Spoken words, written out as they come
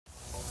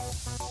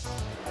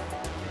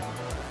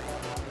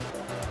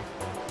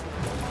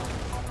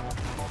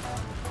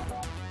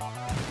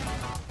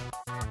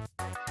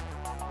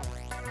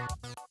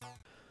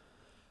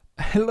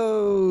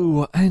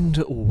Hello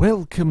and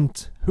welcome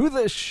to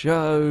the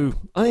show.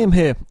 I am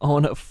here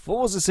on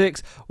Forza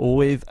 6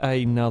 with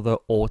another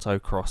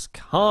autocross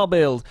car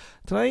build.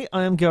 Today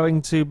I am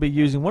going to be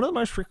using one of the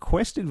most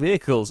requested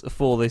vehicles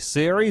for this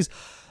series,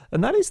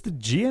 and that is the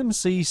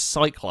GMC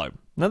Cyclone.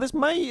 Now this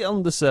may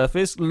on the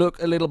surface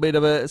look a little bit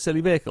of a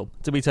silly vehicle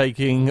to be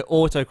taking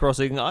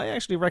autocrossing. I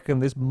actually reckon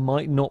this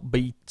might not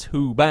be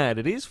too bad.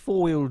 It is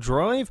four-wheel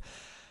drive,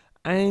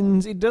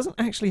 and it doesn't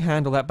actually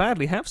handle that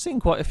badly. I have seen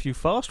quite a few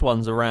fast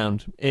ones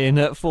around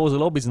in Forza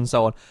lobbies and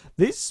so on.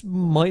 This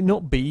might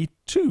not be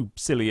too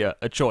silly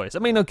a choice. I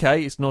mean,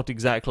 okay, it's not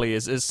exactly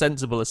as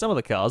sensible as some of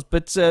the cars,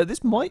 but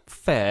this might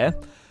fare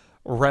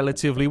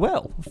relatively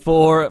well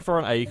for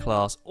an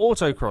A-class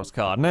autocross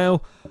car.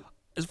 Now,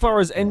 as far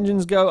as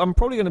engines go, I'm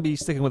probably going to be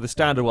sticking with the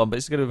standard one, but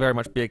it's going to very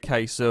much be a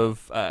case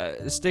of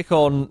stick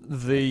on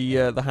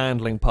the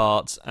handling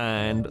parts,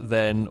 and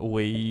then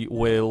we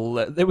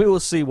will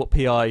see what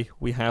PI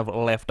we have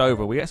left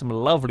over. We get some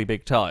lovely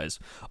big tyres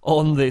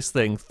on this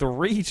thing.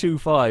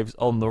 325s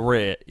on the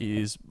rear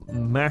is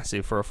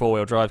massive for a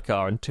four-wheel drive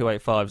car, and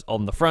 285s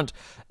on the front.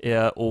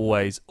 Yeah,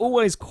 always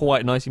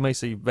quite nice. You may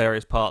see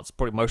various parts,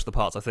 probably most of the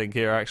parts I think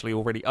here are actually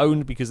already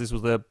owned, because this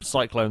was the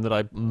Syclone that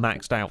I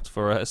maxed out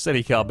for a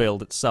city car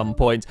build at some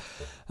point.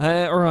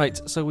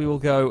 Alright, so we will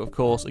go, of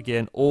course,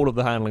 again, all of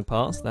the handling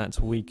parts that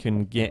we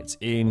can get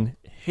in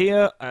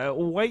here.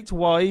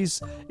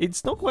 Weight-wise,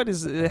 it's not quite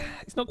as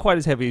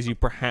heavy as you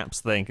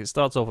perhaps think. It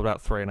starts off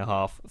about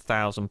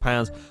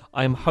 £3,500.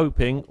 I'm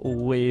hoping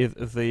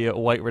with the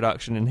weight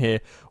reduction in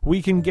here,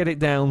 we can get it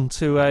down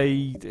to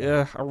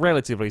a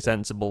relatively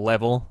sensible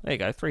level. There you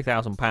go,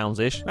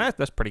 £3,000-ish.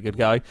 That's pretty good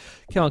going.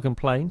 Can't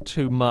complain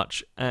too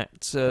much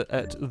at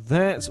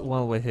that.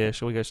 While we're here,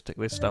 shall we go stick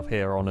this stuff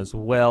here on as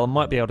well?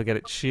 Might be able to get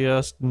it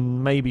just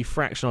maybe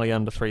fractionally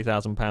under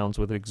 £3,000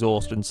 with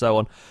exhaust and so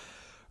on.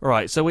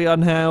 Right, so we are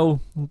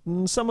now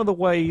some of the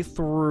way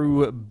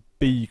through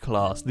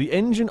B-Class. The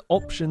engine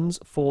options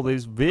for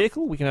this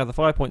vehicle, we can have the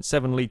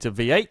 5.7 litre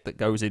V8 that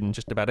goes in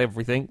just about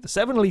everything, the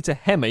 7 litre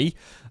Hemi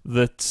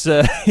that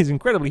is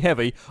incredibly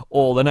heavy,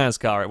 or the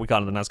NASCAR. We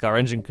can't have the NASCAR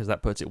engine because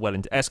that puts it well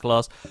into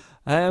S-Class.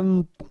 I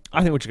think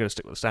we're just going to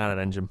stick with the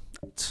standard engine.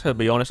 To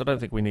be honest, I don't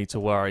think we need to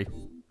worry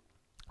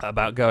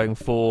about going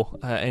for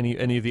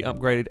any of the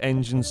upgraded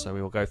engines, so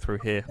we will go through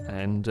here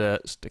and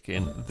stick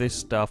in this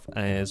stuff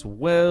as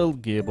well.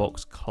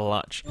 Gearbox,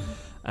 clutch,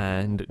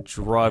 and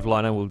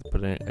driveline. I will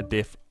put in a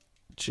diff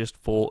just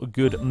for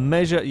good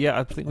measure. Yeah,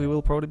 I think we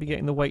will probably be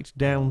getting the weight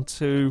down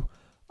to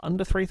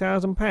under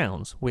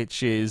 £3,000,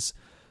 which is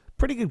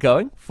pretty good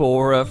going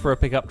for a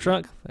pickup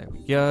truck. There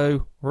we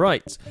go.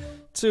 Right,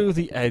 to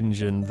the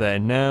engine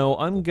then. Now,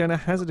 I'm going to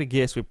hazard a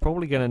guess we're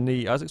probably going to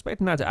need... I was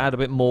expecting that to add a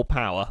bit more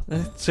power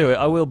to it,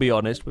 I will be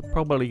honest. We're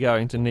probably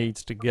going to need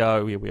to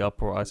go... Here we are,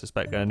 I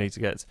suspect, going to need to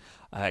get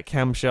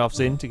camshafts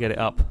in to get it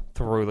up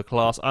through the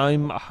class.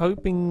 I'm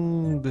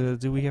hoping...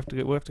 Do we have to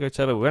go... We'll have to go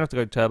turbo. We're going to have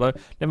to go turbo.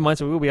 Never mind,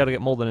 so we will be able to get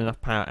more than enough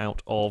power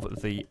out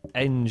of the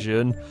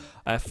engine.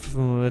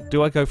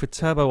 Do I go for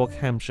turbo or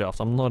camshafts?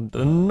 I'm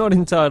not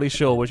entirely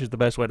sure which is the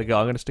best way to go.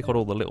 I'm going to stick on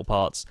all the little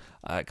parts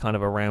kind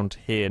of around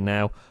here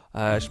now.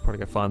 I should probably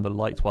go find the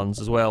light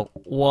ones as well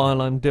while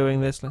I'm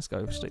doing this. Let's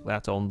go stick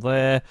that on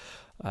there.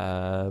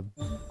 I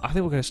think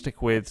we're going to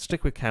stick with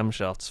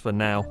camshafts for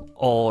now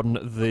on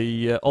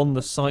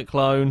the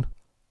Cyclone.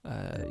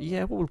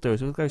 Yeah, what we'll do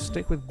is we'll go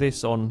stick with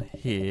this on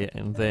here,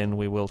 and then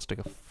we will stick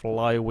a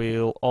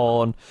flywheel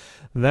on.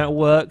 That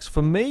works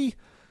for me.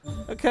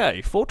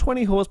 Okay,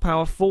 420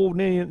 horsepower,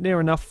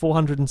 near enough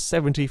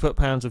 470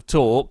 foot-pounds of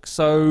torque,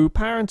 so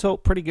power and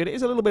torque pretty good. It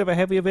is a little bit of a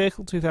heavier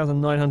vehicle,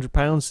 2,900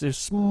 pounds. There's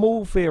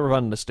small fear of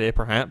understeer,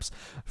 perhaps,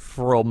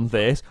 from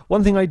this.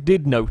 One thing I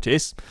did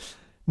notice,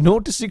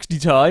 0 to 60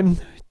 time,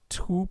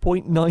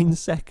 2.9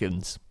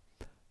 seconds.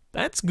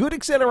 That's good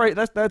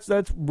acceleration.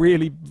 That's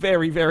really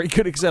very, very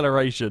good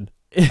acceleration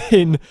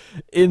in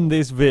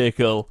this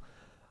vehicle.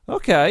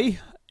 Okay.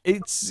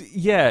 It's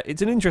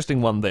an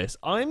interesting one. This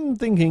I'm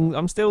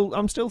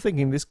still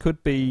thinking this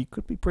could be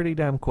pretty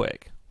damn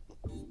quick.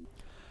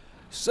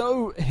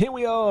 So here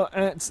we are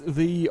at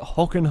the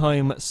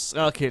Hockenheim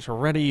circuit,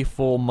 ready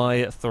for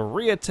my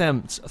 3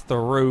 attempts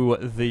through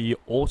the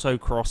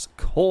autocross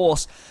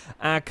course.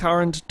 Our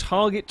current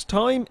target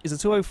time is a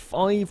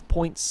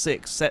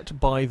 2:05.6 set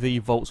by the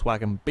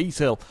Volkswagen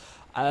Beetle.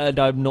 And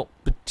I'm not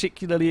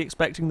particularly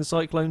expecting the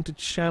Cyclone to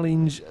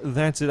challenge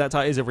that. That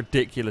is a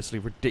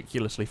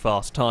ridiculously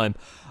fast time.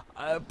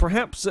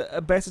 Perhaps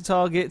a better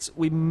target,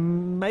 we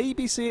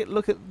maybe see it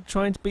look at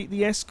trying to beat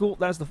the Escort.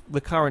 That's the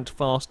current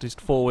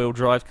fastest four-wheel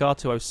drive car,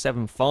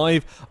 2:07.5.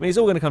 I mean, it's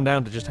all going to come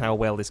down to just how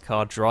well this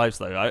car drives,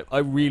 though. I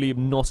really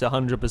am not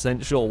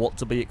 100% sure what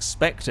to be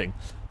expecting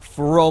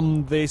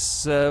from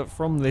this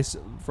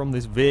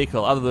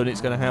vehicle, other than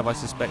it's going to have, I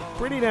suspect,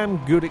 pretty damn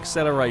good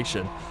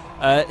acceleration.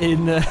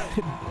 In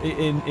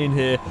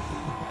here.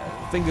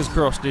 Fingers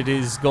crossed it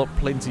has got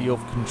plenty of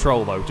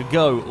control though to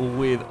go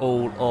with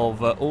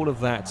all of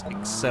that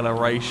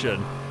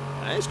acceleration.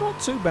 It's not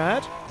too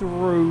bad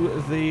through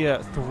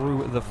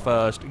the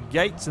first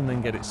gates and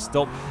then get it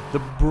stopped. The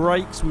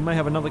brakes, we may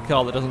have another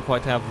car that doesn't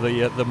quite have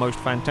the most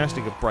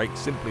fantastic of brakes,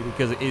 simply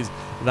because it is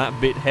that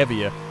bit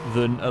heavier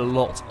than a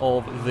lot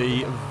of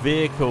the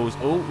vehicles.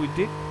 Oh, we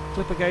did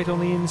clip a gate on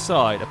the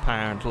inside,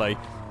 apparently.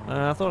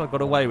 I thought I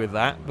got away with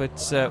that, but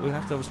we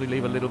have to obviously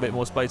leave a little bit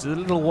more space. It's a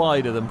little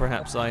wider than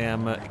perhaps I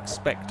am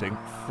expecting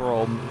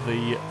from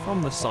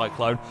the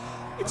Cyclone.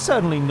 It's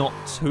certainly not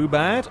too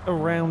bad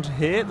around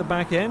here. The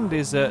back end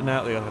is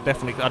now. I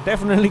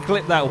definitely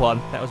clipped that one.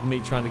 That was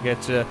me trying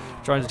to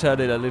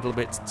turn it a little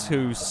bit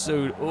too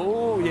soon.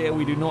 Oh yeah,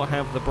 we do not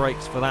have the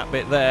brakes for that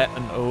bit there.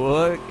 And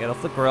oh, get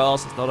off the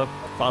grass. It's not a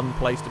fun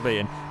place to be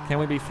in. Can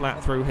we be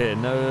flat through here?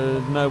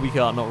 No, we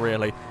can't. Not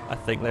really. I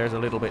think there's a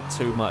little bit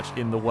too much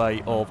in the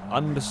way of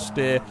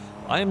understeer.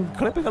 I am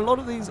clipping a lot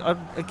of these.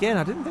 Again,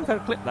 I didn't think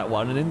I'd clip that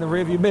one, and in the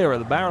rearview mirror,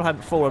 the barrel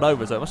hadn't fallen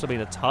over, so it must have been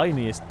the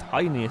tiniest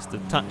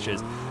of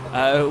touches.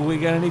 We're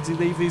going to need to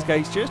leave these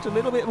gates just a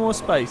little bit more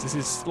space. This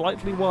is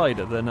slightly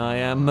wider than I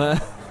am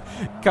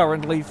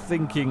currently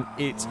thinking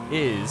it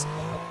is.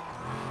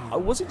 I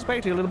was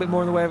expecting a little bit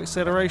more in the way of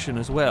acceleration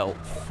as well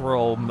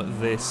from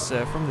this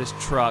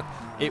truck.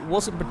 It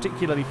wasn't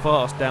particularly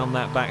fast down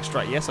that back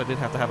straight. Yes, I did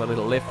have to have a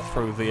little lift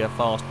through the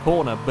fast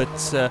corner,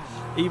 but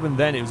even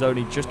then it was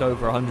only just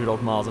over 100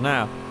 odd miles an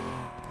hour.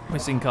 We're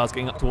seeing cars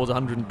getting up towards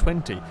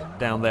 120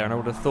 down there, and I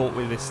would have thought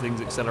with this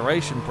thing's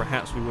acceleration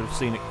perhaps we would have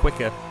seen it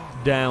quicker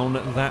down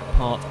that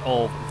part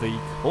of the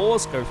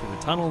course. Go through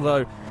the tunnel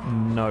though,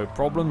 no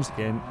problems.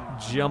 Again,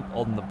 jump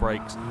on the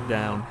brakes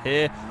down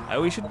here.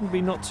 We shouldn't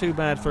be not too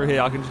bad through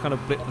here. I can just kind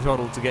of blip the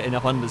throttle to get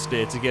enough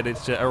understeer to get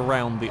it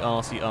around the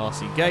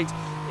RC gate.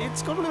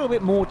 It's got a little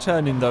bit more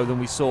turning though than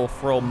we saw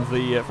from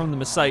the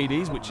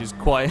Mercedes, which is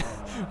quite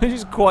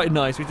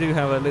nice. We do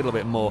have a little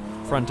bit more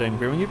front end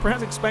grip, and you'd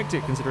perhaps expect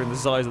it considering the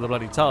size of the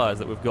bloody tyres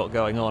that we've got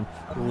going on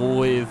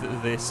with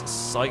this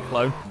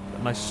Cyclone.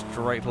 A nice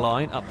straight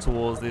line up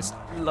towards this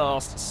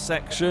last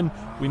section.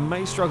 We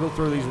may struggle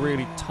through these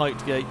really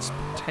tight gates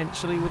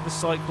potentially with the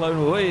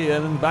Cyclone,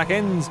 and then back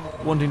ends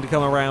wanting to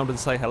come around and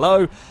say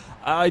hello.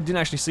 I didn't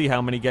actually see how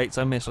many gates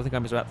I missed. I think I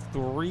missed about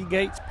 3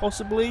 gates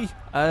possibly.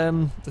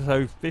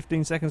 So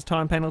 15 seconds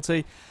time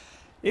penalty.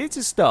 It's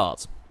a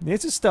start.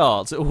 It's a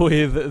start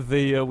with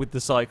the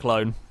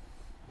Cyclone.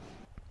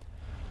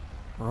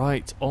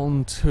 Right,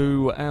 on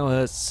to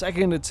our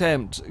second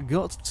attempt.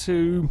 Got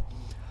to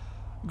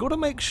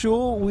make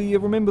sure we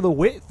remember the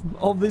width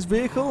of this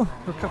vehicle.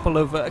 A couple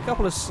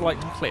of slight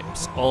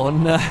clips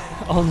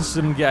on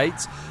some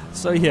gates.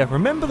 So yeah,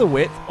 remember the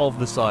width of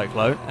the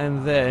Cyclone,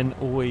 and then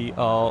we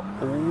are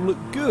all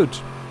good.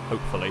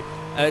 Hopefully,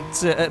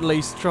 at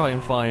least try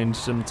and find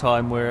some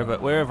time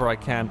wherever I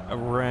can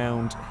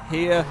around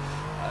here.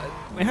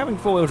 Having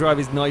four-wheel drive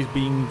is nice,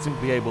 being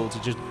simply able to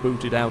just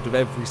boot it out of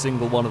every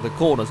single one of the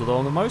corners, although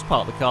on the most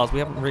part of the cars we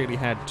haven't really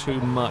had too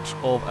much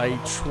of a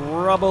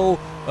trouble.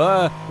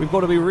 We've got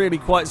to be really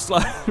quite slow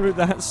through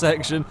that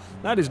section.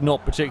 That is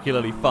not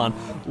particularly fun.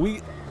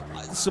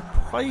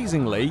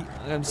 Surprisingly,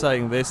 I'm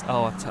saying this, I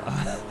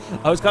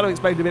was kind of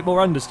expecting a bit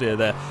more understeer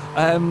there.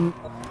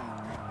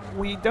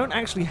 We don't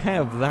actually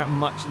have that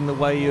much in the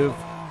way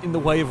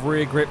of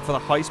rear grip for the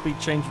high-speed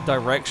change of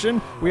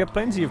direction. We have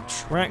plenty of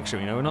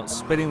traction, we're not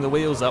spinning the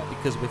wheels up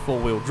because we're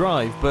four-wheel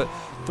drive, but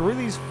through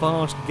these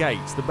fast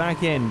gates, the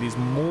back end is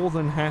more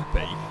than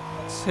happy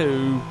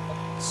to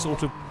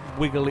sort of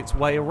wiggle its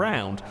way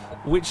around,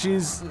 which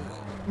is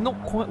not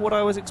quite what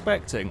I was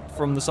expecting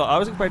from the side. I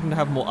was expecting to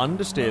have more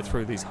understeer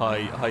through these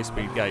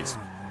high-speed gates.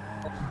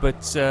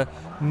 But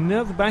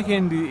no, the back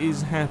end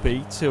is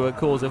happy to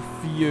cause a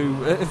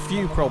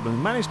few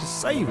problems. Managed to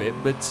save it,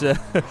 but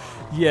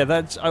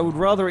yeah, I would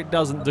rather it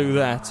doesn't do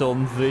that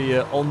on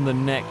the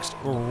next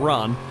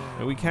run.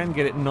 We can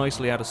get it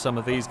nicely out of some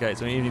of these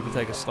gates. I mean, even if you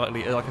take a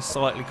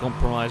slightly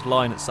compromised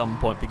line at some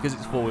point, because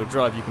it's four-wheel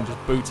drive, you can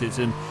just boot it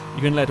and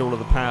you can let all of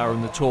the power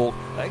and the torque.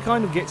 It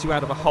kind of gets you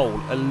out of a hole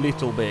a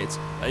little bit.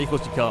 Of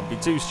course, you can't be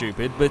too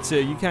stupid, but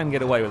you can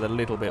get away with a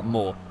little bit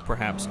more,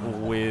 perhaps,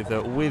 with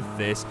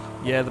this.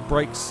 Yeah, the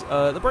brakes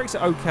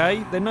are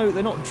okay. They're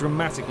not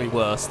dramatically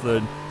worse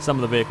than some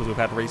of the vehicles we've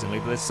had recently,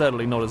 but they're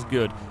certainly not as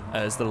good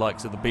as the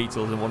likes of the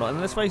Beetles and whatnot.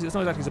 And let's face it, it's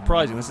not exactly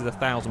surprising. This is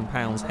 1,000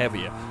 pounds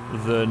heavier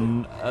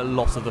than a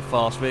lot of the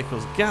fast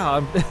vehicles.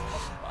 God,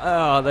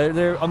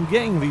 I'm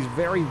getting these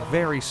very,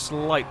 very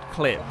slight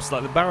clips.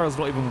 Like the barrel's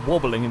not even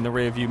wobbling in the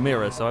rear view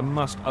mirror, so I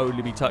must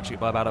only be touching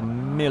it by about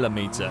 1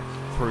 millimetre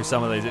through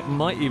some of these. It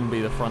might even be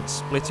the front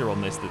splitter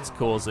on this that's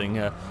causing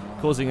a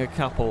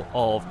couple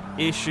of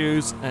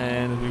issues.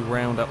 And we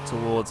round up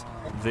towards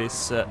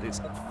this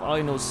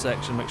final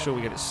section. Make sure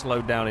we get it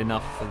slowed down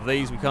enough for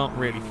these. We can't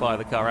really fire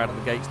the car out of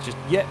the gates just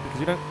yet because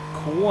we don't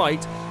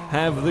quite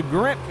have the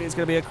grip. It's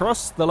going to be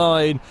across the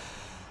line.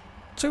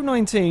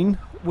 2:19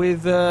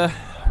 with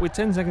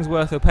 10 seconds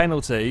worth of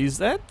penalties.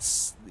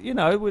 That's,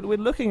 we're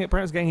looking at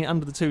perhaps getting it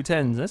under the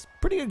 2:10s. That's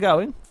pretty good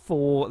going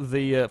for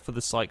the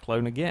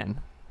Cyclone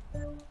again.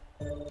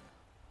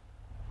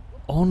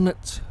 on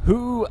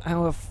to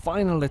our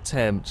final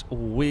attempt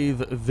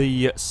with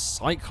the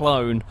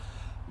Cyclone.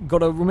 Got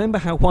to remember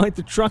how wide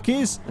the truck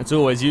is. It's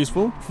always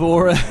useful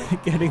for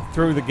getting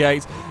through the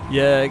gates.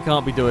 Yeah, it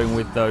can't be doing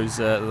with those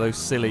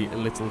silly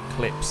little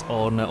clips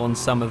on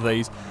some of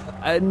these.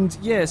 And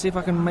yeah, see if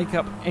I can make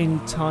up any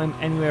time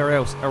anywhere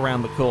else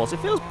around the course.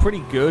 It feels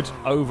pretty good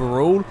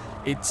overall.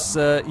 It's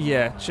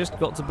yeah, just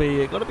got to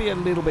be a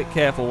little bit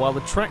careful. While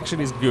the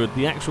traction is good,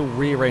 the actual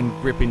rear end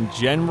grip in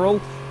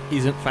general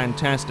isn't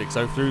fantastic.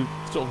 So through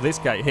sort of this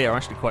gate here, I'm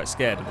actually quite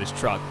scared of this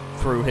truck.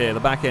 Through here, the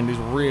back end is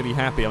really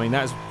happy. I mean,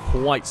 that's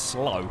quite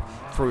slow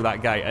through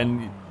that gate,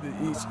 and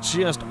it's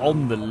just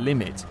on the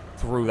limit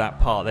through that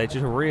part. There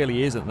just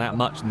really isn't that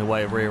much in the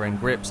way of rear end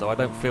grip, so I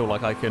don't feel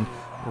like I can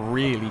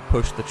really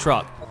push the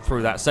truck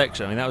through that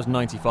section. I mean, that was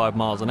 95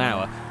 miles an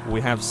hour.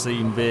 We have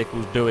seen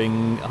vehicles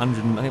doing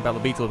 100, I think about the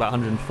Beetle about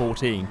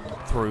 114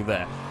 through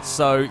there.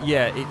 So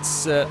yeah,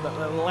 it's the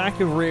lack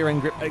of rear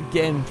end grip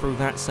again through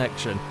that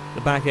section.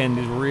 The back end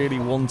is really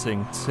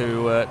wanting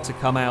to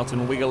come out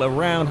and wiggle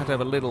around. Had to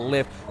have a little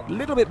lift, a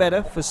little bit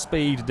better for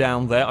speed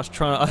down there. I was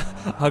trying.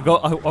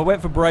 I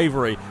went for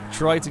bravery,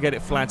 tried to get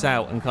it flat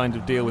out and kind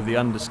of deal with the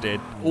understeer.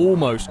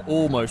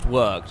 Almost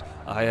worked.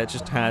 I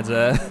just had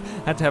to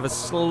have a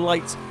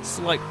slight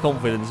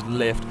confidence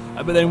lift,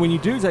 but then when you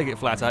do take it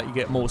flat out, you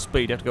get more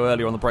speed. You have to go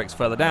earlier on the brakes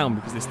further down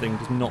because this thing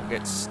does not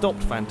get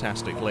stopped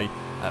fantastically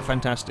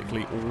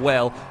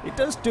well. It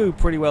does do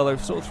pretty well though,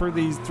 sort of through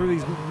these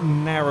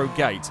narrow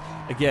gates.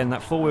 Again,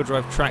 that four-wheel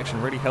drive traction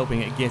really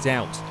helping it get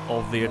out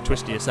of the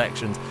twistier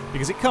sections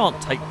because it can't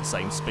take the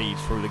same speed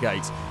through the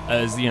gates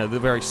as the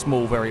very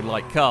small, very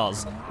light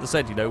cars. As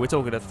I said, we're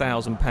talking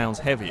 1,000 pounds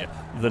heavier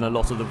than a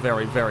lot of the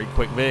very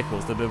quick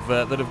vehicles that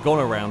have gone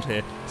around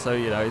here. So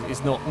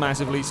it's not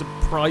massively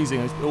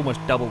surprising. It's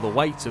almost double the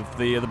weight of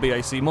the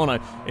BAC Mono.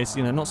 It's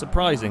not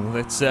surprising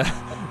that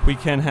we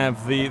can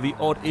have the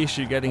odd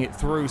issue getting it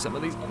through some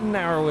of these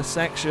narrower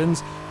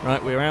sections.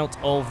 Right, we're out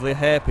of the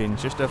hairpin.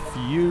 Just a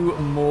few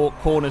more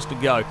corners to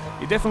go.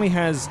 It definitely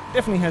has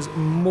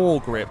more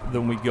grip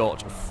than we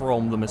got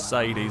from the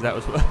Mercedes. That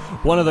was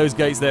one of those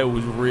gates there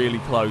was really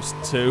close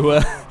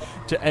to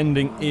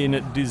ending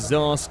in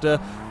disaster.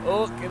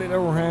 Oh, get it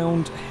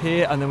around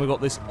here, and then we've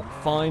got this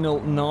final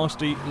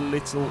nasty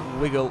little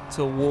wiggle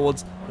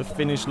towards the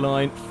finish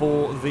line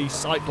for the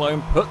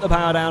Cyclone. Put the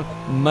power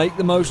down, make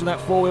the most of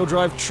that four-wheel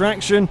drive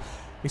traction.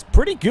 It's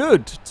pretty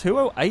good,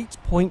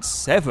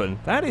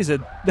 208.7.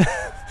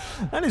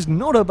 That is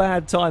not a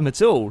bad time at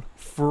all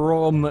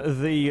from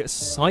the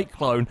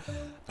Cyclone.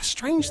 The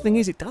strange thing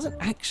is, it doesn't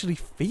actually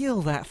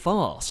feel that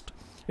fast.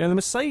 The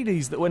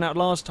Mercedes that went out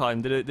last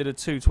time did a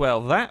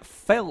 212. That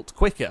felt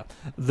quicker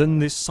than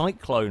this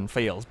Cyclone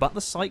feels, but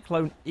the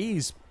Cyclone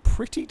is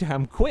pretty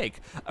damn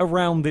quick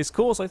around this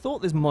course. I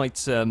thought this might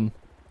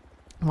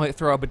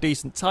throw up a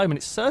decent time, and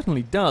it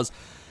certainly does.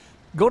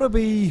 Gotta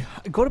be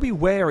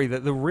wary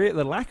that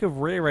the lack of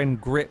rear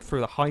end grip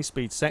through the high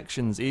speed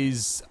sections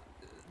is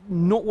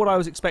not what I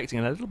was expecting,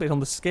 and a little bit on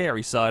the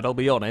scary side, I'll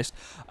be honest.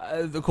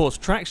 Of course,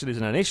 traction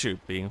isn't an issue,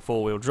 being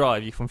four-wheel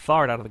drive. You can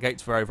fire it out of the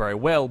gates very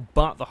well,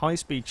 but the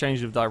high-speed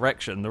change of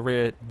direction, the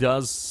rear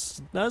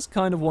does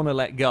kind of want to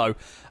let go,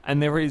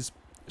 and there is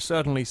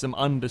certainly some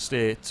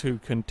understeer to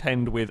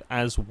contend with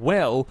as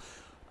well.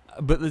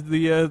 But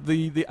the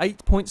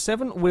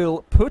 8.7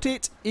 will put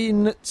it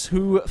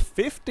into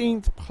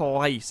 15th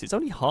place. It's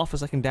only half a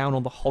second down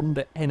on the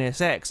Honda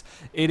NSX.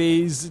 It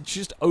is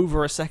just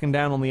over a second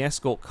down on the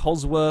Escort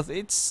Cosworth.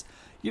 It's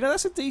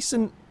that's a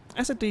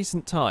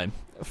decent time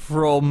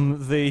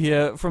from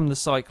the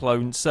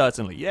Cyclone,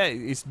 certainly. Yeah,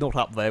 it's not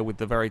up there with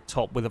the very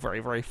top, with the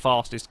very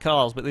fastest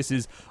cars, but this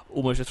is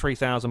almost a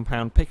 3,000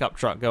 pound pickup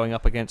truck going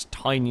up against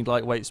tiny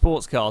lightweight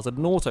sports cars at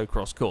an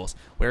autocross course,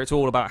 where it's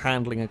all about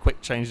handling and quick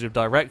changes of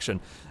direction.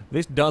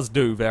 This does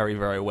do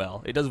very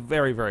well. It does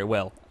very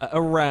well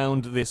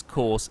around this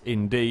course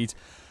indeed.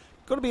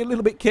 Got to be a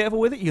little bit careful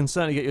with it. You can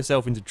certainly get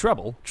yourself into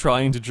trouble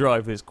trying to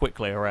drive this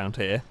quickly around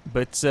here.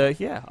 But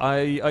yeah,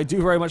 I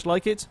do very much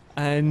like it,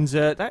 and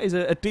that is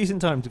a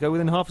decent time to go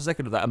within half a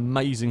second of that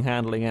amazing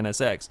handling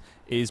NSX.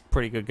 Is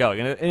pretty good going.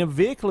 And in a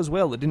vehicle as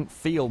well that didn't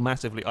feel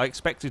massively. I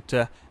expected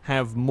to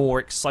have more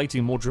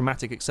exciting, more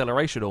dramatic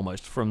acceleration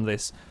almost from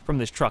this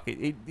truck.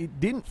 It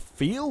didn't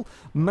feel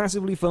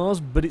massively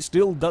fast, but it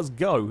still does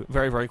go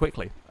very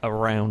quickly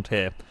around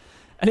here.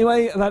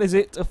 Anyway, that is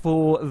it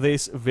for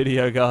this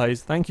video,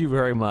 guys. Thank you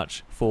very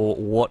much for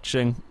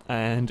watching,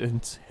 and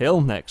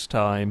until next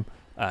time,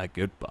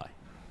 goodbye.